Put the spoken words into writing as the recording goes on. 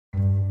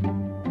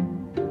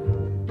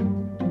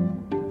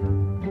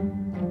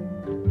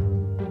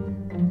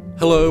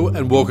Hello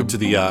and welcome to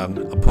The Yarn,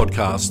 a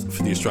podcast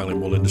for the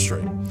Australian wool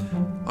industry.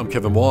 I'm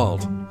Kevin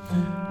Wild.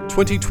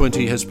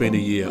 2020 has been a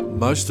year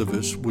most of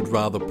us would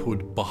rather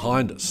put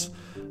behind us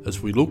as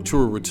we look to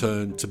a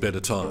return to better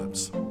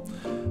times.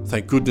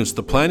 Thank goodness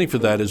the planning for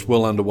that is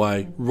well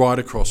underway right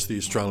across the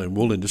Australian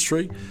wool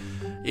industry,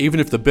 even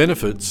if the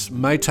benefits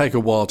may take a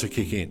while to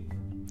kick in.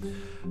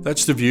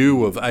 That's the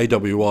view of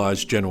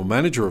AWI's General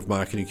Manager of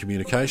Marketing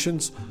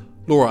Communications,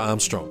 Laura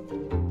Armstrong.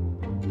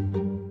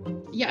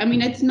 Yeah, I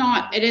mean, it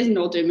isn't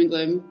all doom and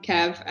gloom,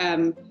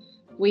 Kev.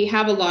 We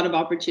have a lot of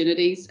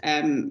opportunities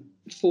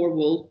for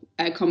wool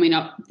coming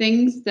up.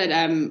 Things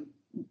that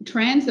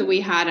trends that we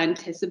had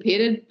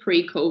anticipated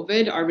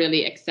pre-COVID are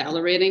really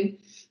accelerating.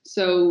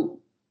 So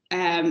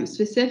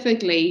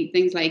specifically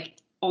things like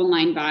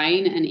online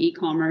buying and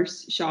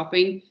e-commerce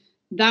shopping,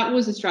 that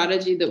was a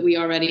strategy that we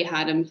already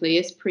had in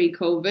place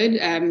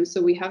pre-COVID.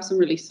 So we have some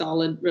really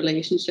solid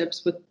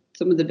relationships with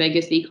some of the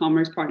biggest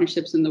e-commerce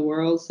partnerships in the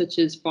world, such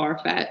as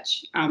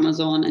Farfetch,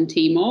 Amazon, and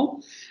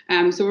Tmall.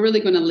 So we're really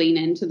going to lean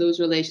into those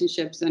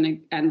relationships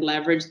and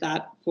leverage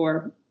that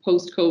for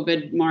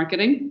post-COVID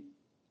marketing.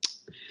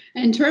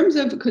 In terms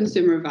of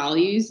consumer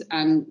values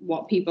and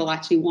what people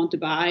actually want to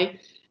buy,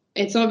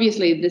 it's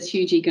obviously this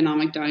huge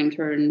economic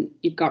downturn.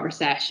 You've got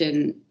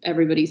recession,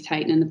 everybody's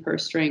tightening the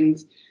purse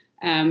strings.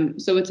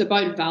 So it's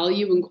about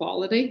value and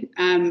quality,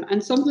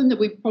 and something that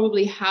we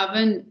probably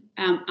haven't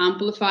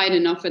amplified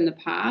enough in the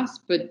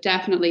past, but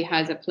definitely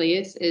has a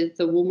place, is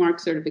the Woolmark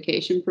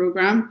certification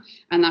program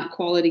and that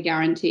quality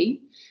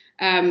guarantee.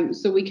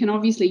 So we can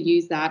obviously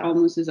use that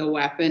almost as a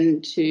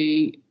weapon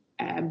to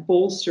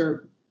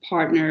bolster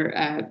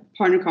partner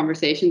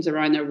conversations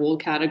around their wool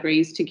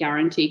categories to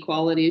guarantee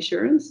quality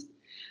assurance.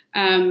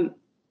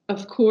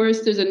 Of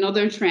course, there's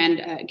another trend,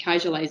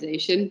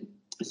 casualization.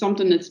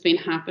 Something that's been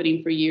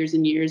happening for years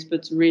and years, but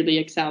it's really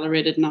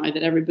accelerated now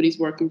that everybody's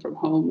working from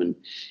home and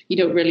you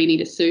don't really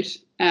need a suit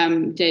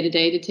day to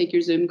day to take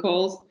your Zoom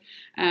calls.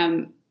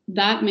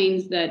 That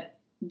means that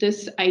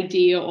this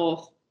idea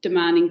of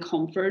demanding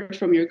comfort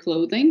from your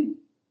clothing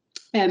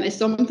is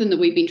something that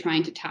we've been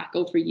trying to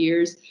tackle for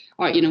years.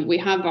 We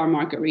have our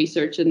market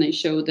research and they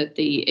show that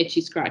the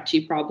itchy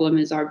scratchy problem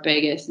is our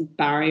biggest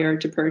barrier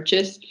to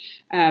purchase.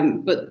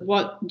 But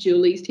what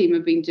Julie's team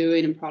have been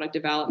doing in product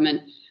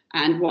development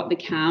and what the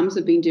CAMs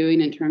have been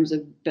doing in terms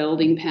of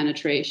building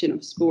penetration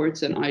of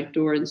sports and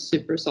outdoor and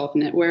super soft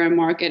knitwear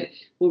market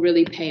will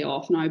really pay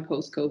off now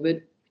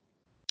post-COVID.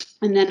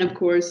 And then, of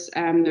course,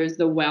 there's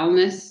the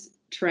wellness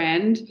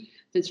trend.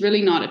 It's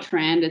really not a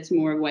trend. It's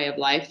more a way of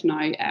life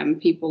now.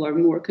 People are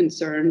more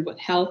concerned with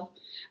health.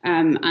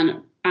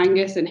 And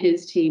Angus and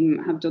his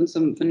team have done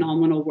some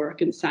phenomenal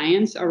work in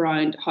science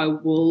around how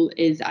wool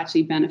is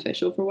actually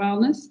beneficial for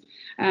wellness.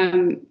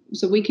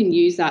 So we can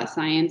use that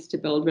science to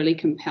build really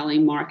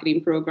compelling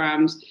marketing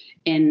programs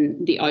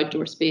in the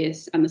outdoor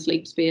space and the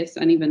sleep space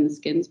and even the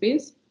skin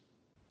space.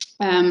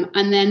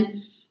 And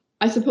then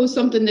I suppose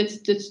something that's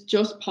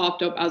just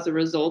popped up as a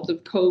result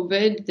of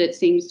COVID that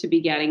seems to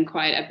be getting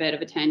quite a bit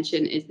of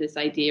attention is this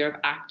idea of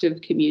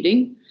active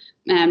commuting.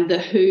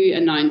 The WHO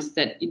announced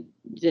that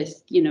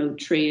this,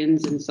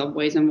 trains and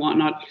subways and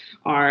whatnot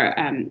are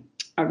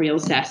a real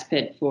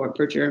cesspit for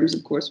germs.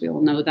 Of course, we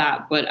all know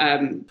that. But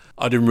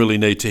I didn't really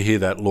need to hear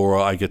that,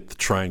 Laura. I get the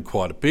train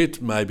quite a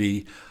bit.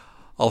 Maybe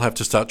I'll have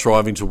to start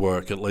driving to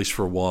work, at least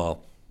for a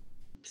while.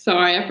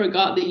 Sorry, I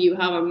forgot that you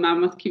have a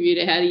mammoth commute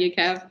ahead of you,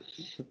 Kev.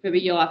 Maybe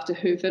you'll have to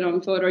hoof it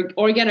on foot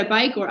or get a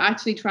bike or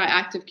actually try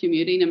active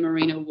commuting in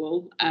merino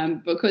wool,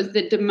 because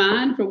the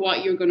demand for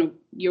what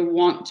you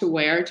want to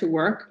wear to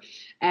work,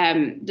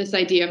 this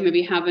idea of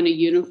maybe having a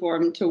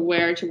uniform to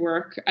wear to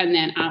work and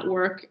then at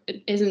work,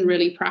 it isn't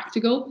really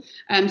practical.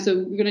 So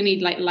we're going to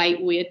need like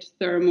lightweight,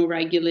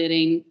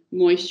 thermoregulating,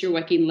 moisture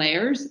wicking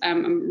layers.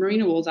 And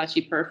merino wool is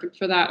actually perfect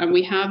for that. And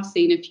we have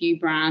seen a few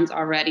brands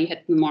already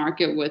hit the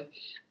market with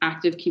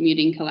active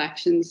commuting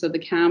collections. So the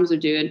CAMs are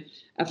doing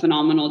a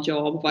phenomenal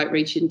job of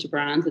outreaching to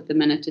brands at the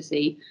minute to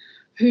see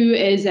who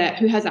has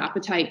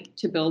appetite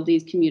to build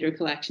these commuter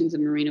collections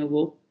in merino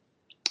wool.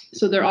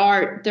 So there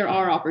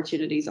are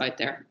opportunities out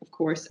there, of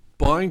course.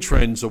 Buying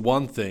trends are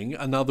one thing,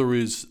 another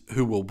is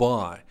who will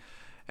buy.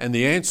 And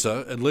the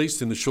answer, at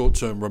least in the short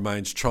term,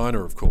 remains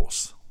China, of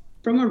course.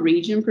 From a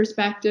region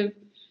perspective,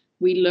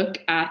 we look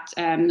at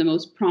the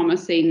most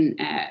promising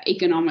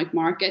economic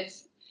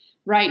markets.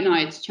 Right now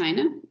it's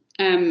China.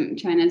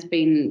 China's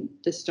been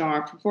the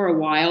star for a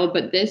while,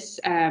 but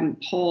this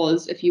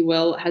pause, if you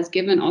will, has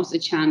given us a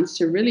chance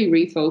to really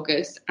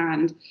refocus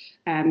and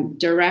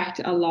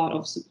direct a lot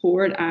of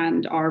support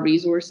and our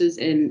resources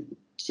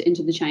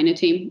into the China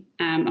team.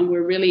 And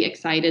we're really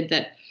excited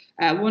that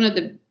one of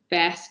the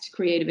best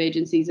creative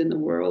agencies in the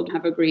world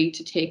have agreed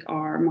to take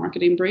our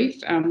marketing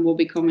brief. We'll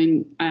be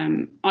coming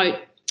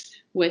out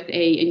with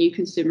a new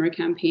consumer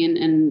campaign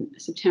in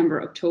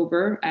September,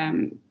 October.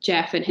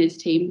 Jeff and his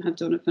team have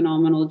done a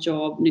phenomenal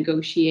job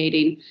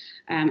negotiating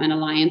an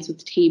alliance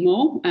with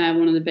Tmall,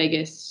 one of the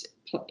biggest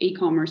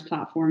e-commerce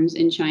platforms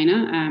in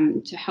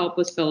China to help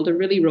us build a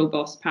really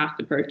robust path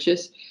to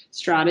purchase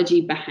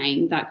strategy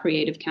behind that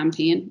creative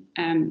campaign.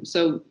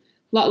 So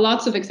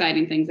lots of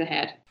exciting things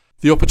ahead.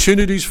 The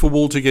opportunities for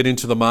Wool to get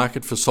into the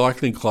market for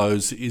cycling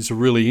clothes is a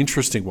really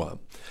interesting one.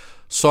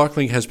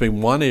 Cycling has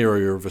been one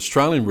area of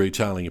Australian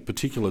retailing in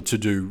particular to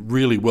do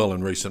really well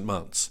in recent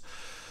months.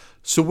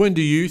 So when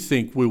do you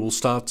think we will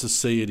start to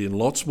see it in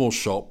lots more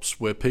shops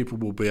where people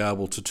will be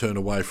able to turn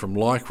away from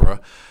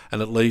Lycra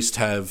and at least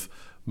have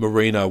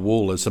merino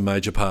wool as a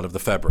major part of the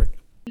fabric?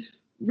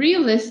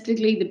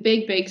 Realistically, the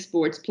big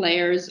sports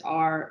players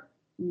are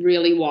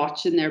really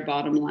watching their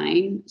bottom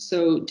line.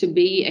 So to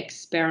be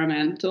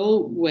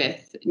experimental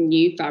with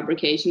new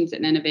fabrications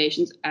and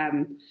innovations,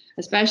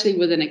 especially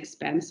with an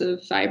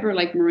expensive fiber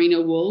like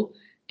merino wool,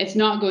 it's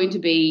not going to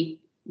be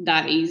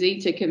that easy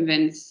to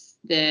convince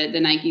the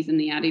Nikes and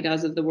the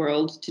Adidas of the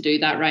world to do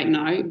that right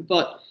now.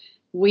 But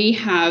we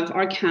have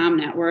our CAM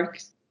network.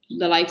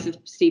 The likes of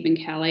Stephen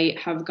Kelly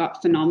have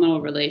got phenomenal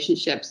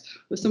relationships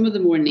with some of the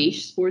more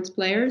niche sports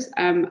players.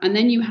 And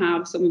then you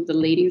have some of the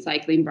leading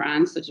cycling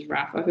brands such as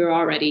Rapha who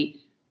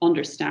already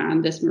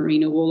understand this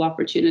merino wool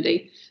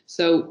opportunity.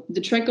 So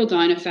the trickle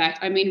down effect,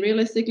 I mean,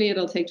 realistically,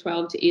 it'll take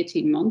 12 to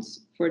 18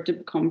 months for it to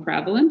become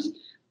prevalent.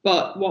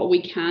 But what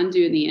we can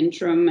do in the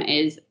interim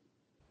is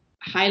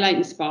highlight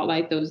and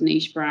spotlight those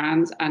niche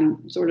brands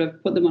and sort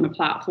of put them on a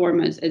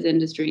platform as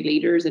industry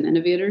leaders and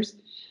innovators.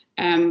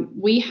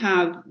 We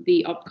have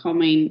the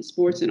upcoming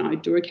sports and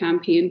outdoor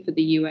campaign for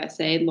the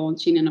USA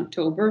launching in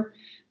October.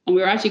 And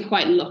we were actually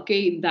quite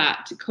lucky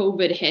that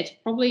COVID hit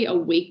probably a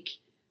week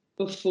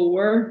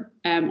before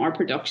our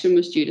production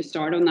was due to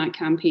start on that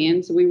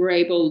campaign. So we were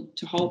able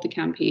to halt the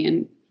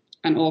campaign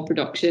and all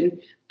production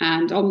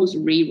and almost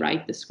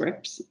rewrite the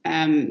scripts.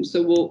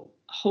 So we'll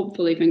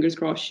hopefully, fingers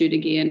crossed, shoot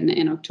again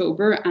in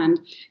October, and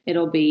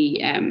it'll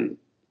be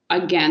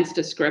against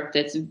a script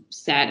that's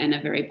set in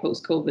a very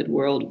post-COVID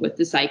world with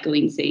the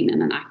cycling scene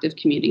and an active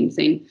commuting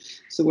scene.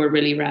 So we're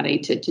really ready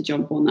to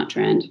jump on that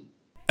trend.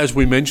 As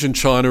we mentioned,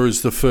 China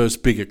is the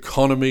first big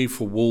economy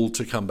for wool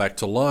to come back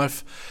to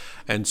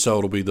life, and so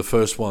it'll be the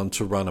first one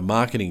to run a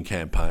marketing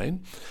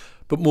campaign.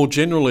 But more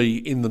generally,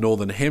 in the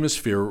Northern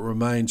Hemisphere, it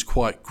remains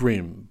quite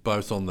grim,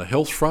 both on the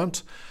health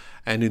front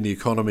and in the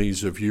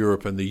economies of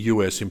Europe and the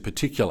US in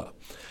particular.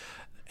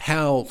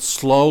 How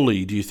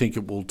slowly do you think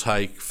it will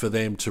take for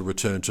them to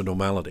return to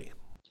normality?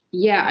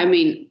 Yeah, I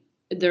mean,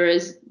 there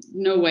is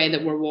no way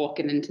that we're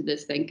walking into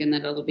this thinking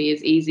that it'll be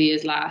as easy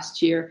as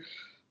last year.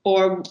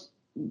 Or,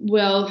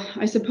 well,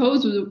 I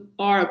suppose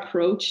our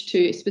approach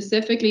to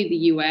specifically the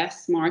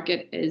US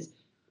market is,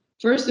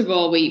 first of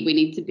all, we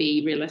need to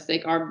be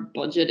realistic. Our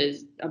budget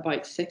is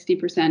about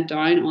 60%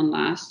 down on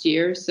last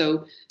year.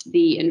 So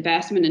the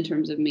investment in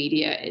terms of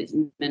media is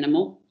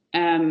minimal.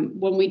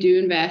 When we do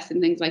invest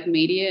in things like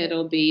media,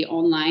 it'll be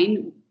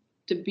online.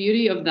 The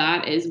beauty of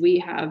that is we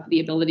have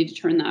the ability to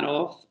turn that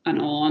off and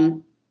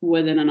on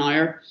within an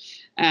hour,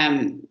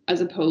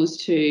 as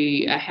opposed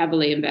to a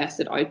heavily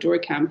invested outdoor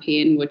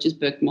campaign, which is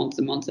booked months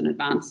and months in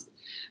advance.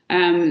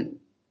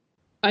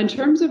 In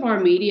terms of our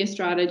media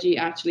strategy,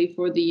 actually,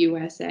 for the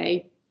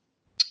USA,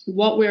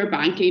 what we're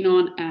banking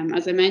on,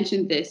 as I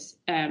mentioned, this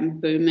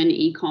boom in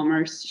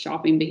e-commerce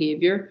shopping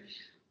behavior,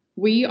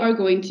 we are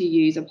going to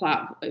use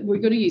we're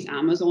going to use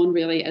Amazon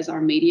really as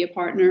our media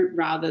partner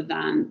rather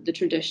than the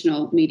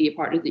traditional media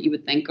partner that you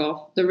would think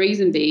of. The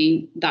reason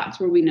being,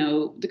 that's where we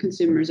know the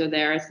consumers are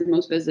there. It's the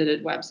most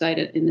visited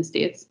website in the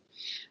States.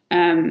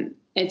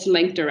 It's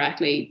linked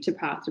directly to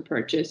path to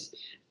purchase.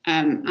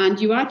 And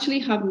you actually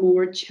have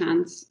more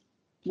chance,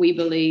 we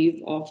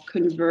believe, of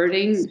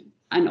converting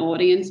an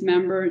audience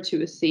member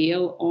to a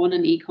sale on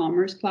an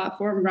e-commerce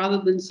platform rather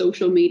than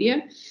social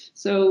media.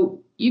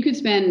 So you could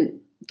spend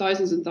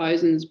thousands and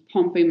thousands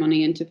pumping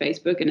money into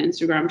Facebook and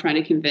Instagram trying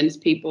to convince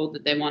people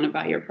that they want to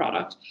buy your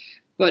product.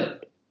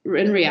 But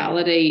in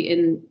reality,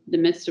 in the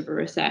midst of a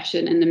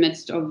recession, in the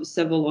midst of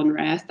civil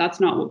unrest, that's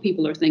not what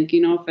people are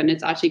thinking of. And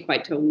it's actually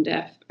quite tone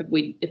deaf if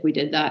we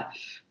did that.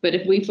 But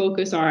if we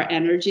focus our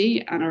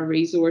energy and our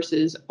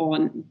resources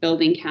on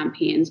building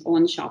campaigns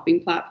on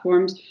shopping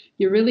platforms,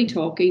 you're really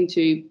talking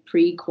to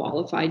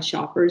pre-qualified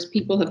shoppers.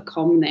 People have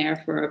come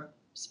there for a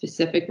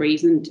specific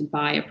reason to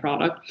buy a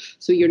product.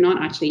 So you're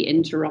not actually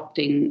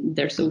interrupting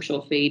their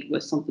social feed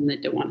with something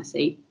that they want to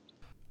see.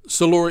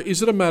 So Laura,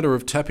 is it a matter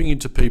of tapping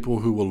into people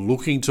who are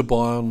looking to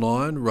buy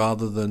online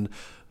rather than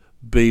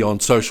be on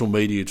social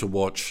media to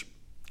watch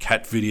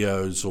cat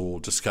videos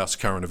or discuss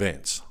current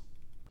events?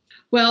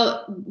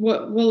 Well,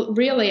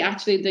 really,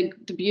 actually,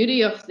 the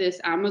beauty of this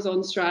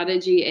Amazon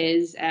strategy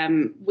is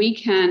we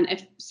can,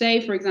 if say,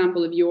 for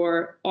example, if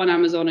you're on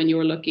Amazon and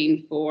you're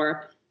looking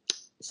for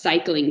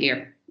cycling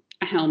gear,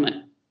 a helmet,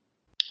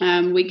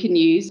 we can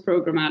use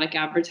programmatic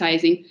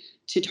advertising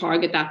to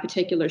target that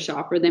particular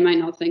shopper. They might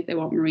not think they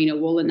want merino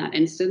wool in that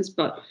instance,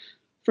 but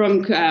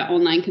from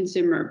online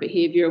consumer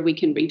behavior, we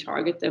can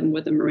retarget them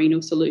with a merino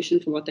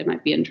solution for what they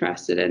might be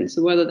interested in.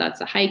 So whether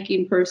that's a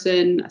hiking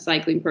person, a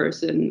cycling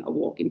person, a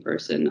walking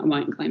person, a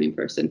mountain climbing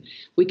person,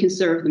 we can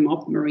serve them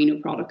up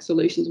merino product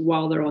solutions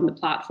while they're on the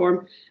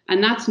platform.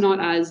 And that's not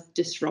as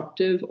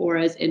disruptive or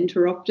as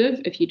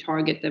interruptive if you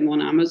target them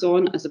on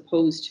Amazon, as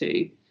opposed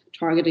to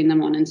targeting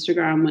them on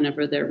Instagram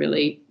whenever they're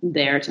really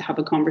there to have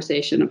a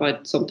conversation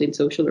about something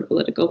social or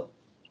political.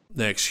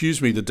 Now,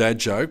 excuse me the dad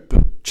joke,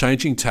 but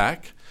changing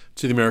tack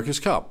to the America's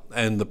Cup,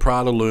 and the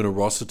Prada Luna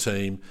Rossa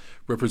team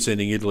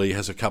representing Italy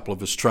has a couple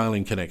of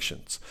Australian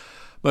connections.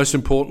 Most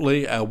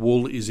importantly, our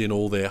wool is in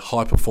all their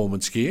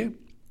high-performance gear.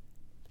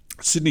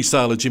 Sydney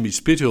sailor Jimmy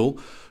Spithill,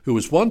 who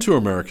has won 2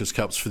 America's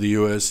Cups for the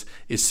US,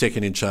 is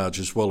second in charge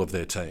as well of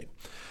their team.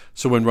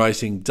 So when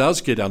racing does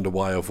get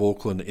underway off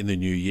Auckland in the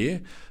new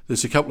year,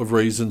 there's a couple of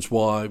reasons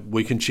why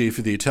we can cheer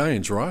for the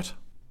Italians, right?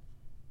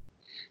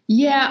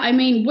 Yeah, I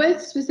mean,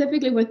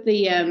 specifically with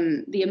the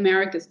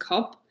America's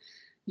Cup,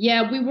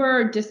 yeah, we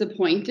were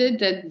disappointed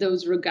that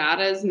those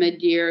regattas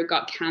mid-year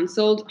got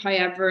cancelled.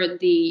 However,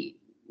 the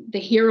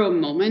hero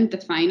moment, the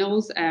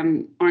finals,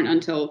 aren't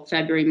until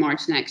February,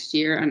 March next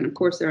year. And of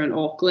course, they're in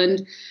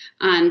Auckland,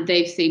 and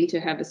they've seemed to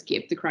have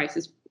escaped the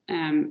crisis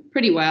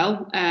pretty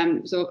well.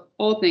 So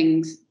all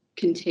things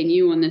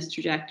continue on this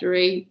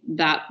trajectory,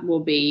 that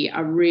will be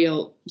a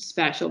real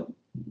special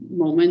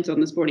moment on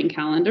the sporting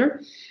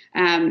calendar.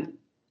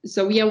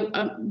 So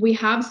yeah, we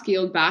have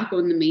scaled back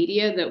on the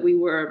media that we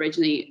were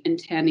originally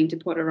intending to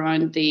put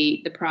around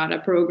the Prada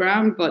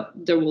program, but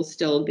there will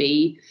still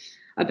be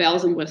a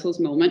bells and whistles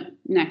moment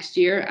next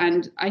year.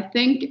 And I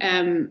think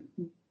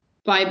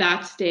by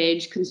that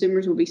stage,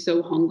 consumers will be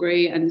so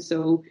hungry and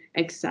so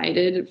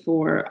excited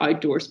for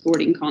outdoor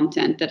sporting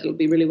content that it'll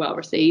be really well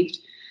received.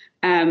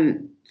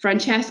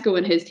 Francesco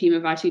and his team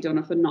have actually done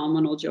a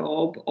phenomenal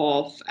job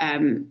of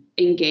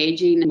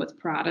engaging with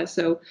Prada.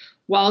 So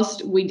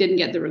whilst we didn't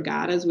get the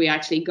regattas, we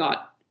actually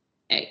got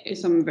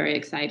some very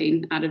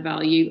exciting added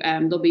value.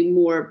 There'll be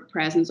more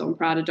presence on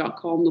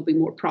Prada.com. There'll be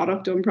more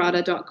product on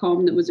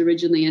Prada.com that was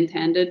originally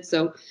intended.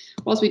 So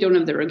whilst we don't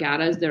have the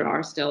regattas, there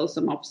are still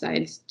some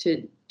upsides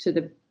to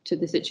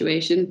the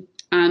situation.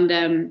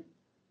 And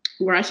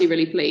we're actually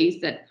really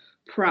pleased that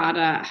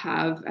Prada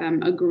have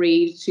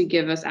agreed to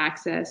give us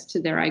access to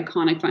their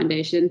iconic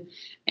foundation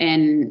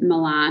in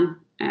Milan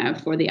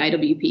for the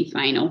IWP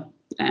final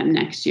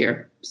next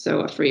year.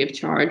 So free of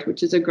charge,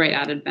 which is a great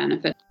added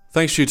benefit.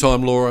 Thanks for your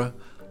time, Laura.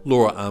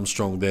 Laura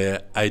Armstrong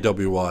there,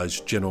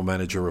 AWI's General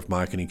Manager of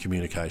Marketing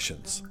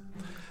Communications.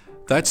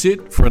 That's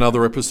it for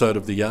another episode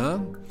of The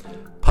Yarn.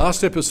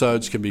 Past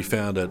episodes can be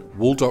found at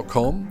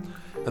wool.com,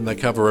 and they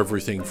cover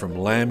everything from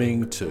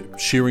lambing to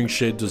shearing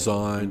shed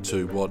design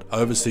to what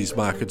overseas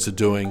markets are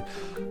doing,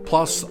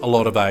 plus a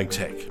lot of ag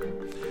tech.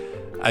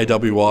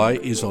 AWI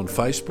is on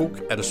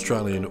Facebook at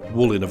Australian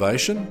Wool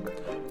Innovation,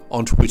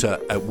 on Twitter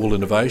at Wool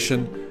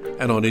Innovation,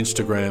 and on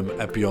Instagram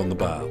at Beyond the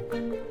Bar.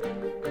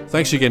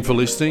 Thanks again for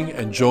listening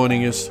and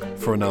joining us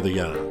for another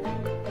yarn.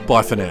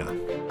 Bye for now.